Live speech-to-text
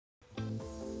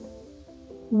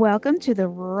Welcome to the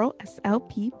Rural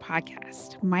SLP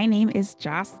podcast. My name is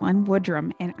Jocelyn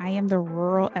Woodrum, and I am the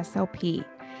Rural SLP.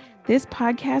 This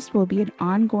podcast will be an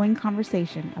ongoing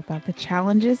conversation about the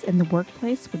challenges in the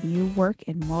workplace when you work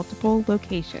in multiple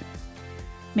locations.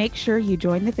 Make sure you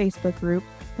join the Facebook group,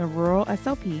 the Rural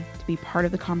SLP, to be part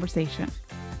of the conversation.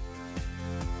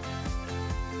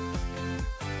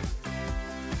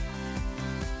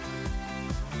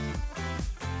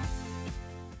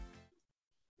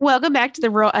 Welcome back to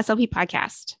the Rural SLP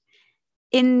podcast.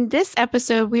 In this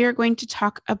episode, we are going to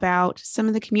talk about some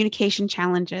of the communication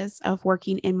challenges of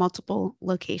working in multiple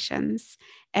locations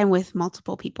and with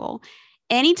multiple people.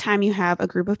 Anytime you have a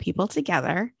group of people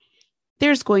together,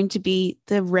 there's going to be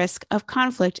the risk of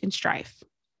conflict and strife.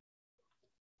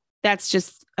 That's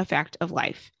just a fact of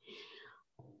life.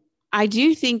 I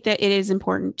do think that it is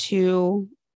important to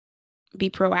be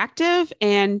proactive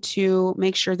and to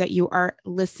make sure that you are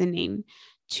listening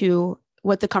to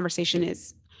what the conversation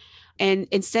is. And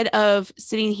instead of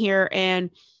sitting here and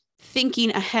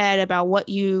thinking ahead about what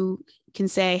you can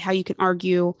say, how you can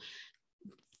argue,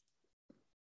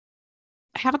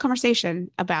 have a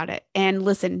conversation about it and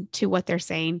listen to what they're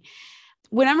saying.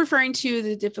 When I'm referring to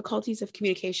the difficulties of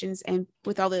communications and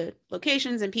with all the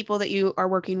locations and people that you are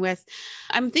working with,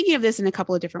 I'm thinking of this in a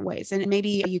couple of different ways. And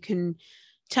maybe you can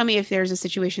tell me if there's a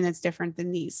situation that's different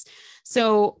than these.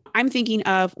 So I'm thinking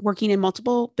of working in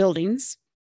multiple buildings.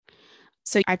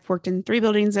 So I've worked in 3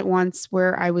 buildings at once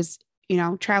where I was,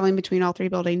 traveling between all 3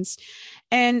 buildings.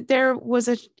 And there was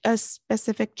a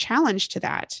specific challenge to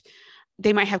that.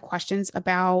 They might have questions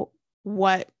about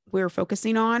what we're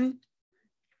focusing on.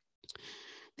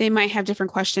 They might have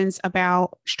different questions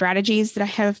about strategies that I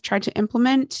have tried to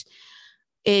implement.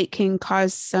 It can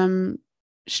cause some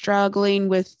struggling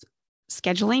with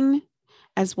scheduling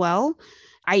as well.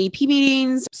 IEP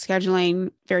meetings, scheduling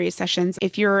various sessions.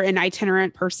 If you're an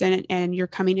itinerant person and you're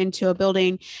coming into a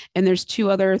building and there's 2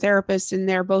 other therapists and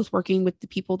they're both working with the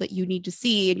people that you need to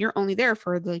see, and you're only there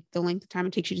for the length of time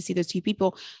it takes you to see those 2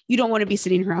 people, you don't want to be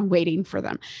sitting around waiting for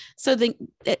them. So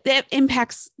that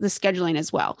impacts the scheduling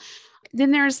as well.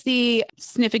 Then there's the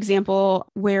SNF example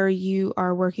where you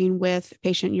are working with a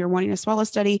patient, you're wanting a swallow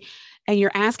study and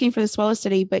you're asking for the swallow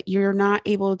study, but you're not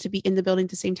able to be in the building at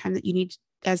the same time that you need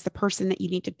as the person that you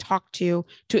need to talk to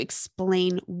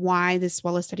explain why this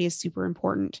swallow study is super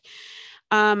important.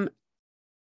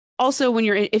 Also,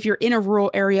 if you're in a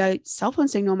rural area, cell phone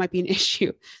signal might be an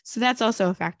issue. So that's also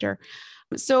a factor.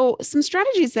 So some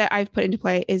strategies that I've put into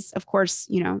play is, of course,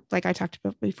 like I talked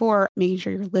about before, making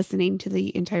sure you're listening to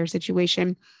the entire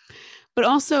situation, but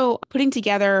also putting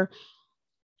together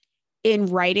in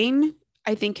writing,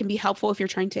 I think can be helpful if you're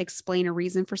trying to explain a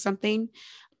reason for something.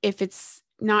 If it's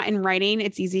not in writing,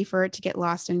 it's easy for it to get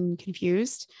lost and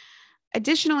confused.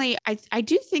 Additionally, I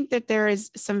do think that there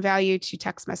is some value to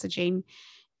text messaging,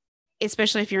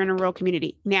 especially if you're in a rural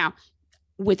community. Now,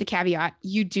 with the caveat,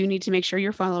 you do need to make sure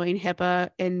you're following HIPAA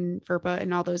and FERPA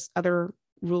and all those other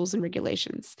rules and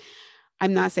regulations.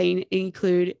 I'm not saying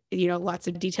include, lots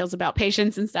of details about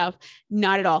patients and stuff.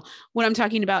 Not at all. What I'm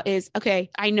talking about is, okay,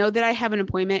 I know that I have an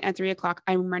appointment at 3:00.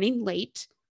 I'm running late.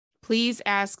 Please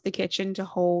ask the kitchen to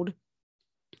hold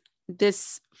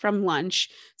this from lunch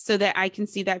so that I can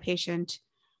see that patient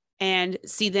and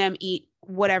see them eat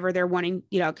whatever they're wanting.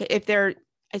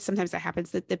 Sometimes that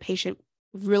happens that the patient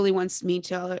really wants me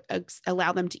to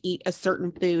allow them to eat a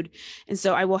certain food. And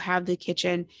so I will have the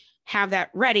kitchen have that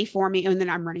ready for me, and then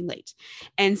I'm running late.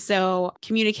 And so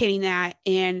communicating that,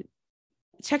 and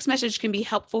text message can be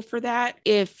helpful for that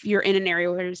if you're in an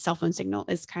area where cell phone signal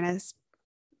is kind of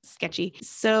sketchy.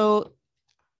 So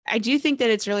I do think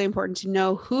that it's really important to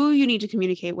know who you need to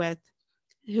communicate with,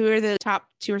 who are the top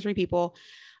 2 or 3 people.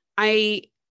 I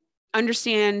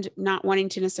understand not wanting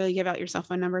to necessarily give out your cell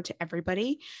phone number to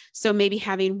everybody. So maybe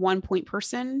having one point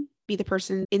person be the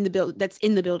person in the building that's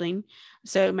in the building.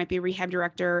 So it might be a rehab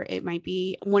director. It might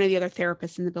be one of the other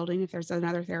therapists in the building. If there's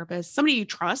another therapist, somebody you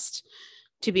trust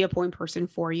to be a point person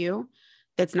for you,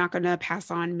 that's not going to pass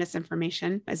on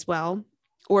misinformation as well,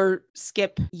 or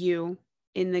skip you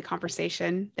in the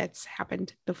conversation. That's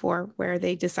happened before where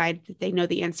they decide that they know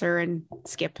the answer and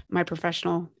skip my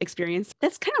professional experience.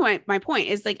 That's kind of my point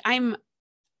is, like, I'm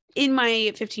in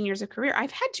my 15 years of career,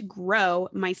 I've had to grow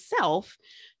myself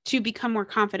to become more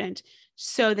confident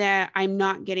so that I'm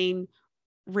not getting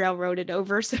railroaded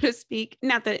over, so to speak.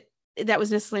 Not that that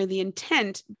was necessarily the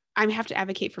intent. I have to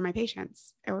advocate for my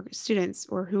patients or students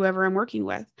or whoever I'm working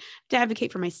with, to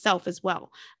advocate for myself as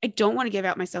well. I don't want to give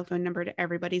out my cell phone number to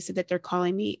everybody so that they're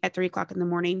calling me at 3:00 in the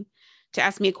morning to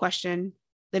ask me a question.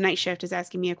 The night shift is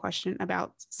asking me a question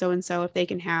about so-and-so, if they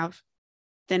can have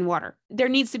than water. There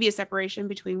needs to be a separation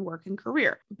between work and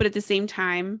career. But at the same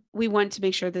time, we want to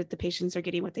make sure that the patients are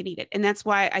getting what they needed. And that's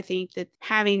why I think that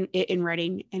having it in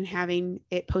writing and having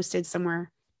it posted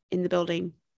somewhere in the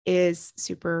building is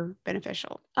super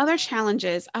beneficial. Other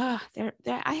challenges,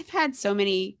 I've had so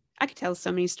many, I could tell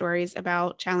so many stories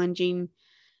about challenging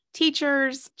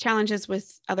teachers, challenges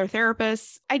with other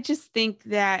therapists. I just think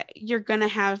that you're going to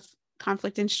have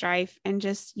conflict and strife, and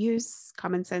just use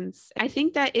common sense. I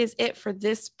think that is it for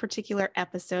this particular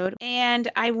episode. And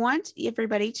I want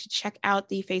everybody to check out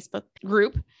the Facebook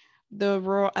group, the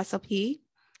Rural SLP.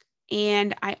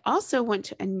 And I also want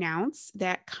to announce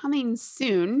that coming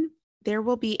soon, there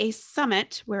will be a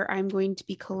summit where I'm going to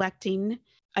be collecting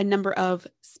a number of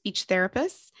speech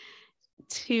therapists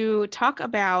to talk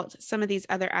about some of these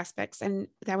other aspects. And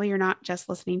that way you're not just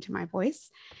listening to my voice.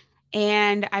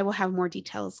 And I will have more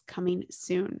details coming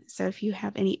soon. So if you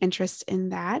have any interest in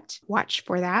that, watch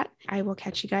for that. I will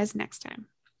catch you guys next time.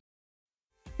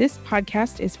 This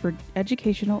podcast is for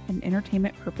educational and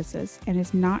entertainment purposes and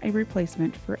is not a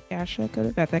replacement for ASHA Code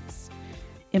of Ethics,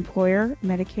 employer,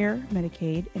 Medicare,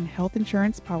 Medicaid, and health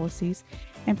insurance policies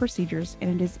and procedures,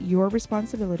 and it is your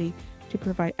responsibility to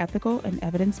provide ethical and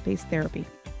evidence-based therapy.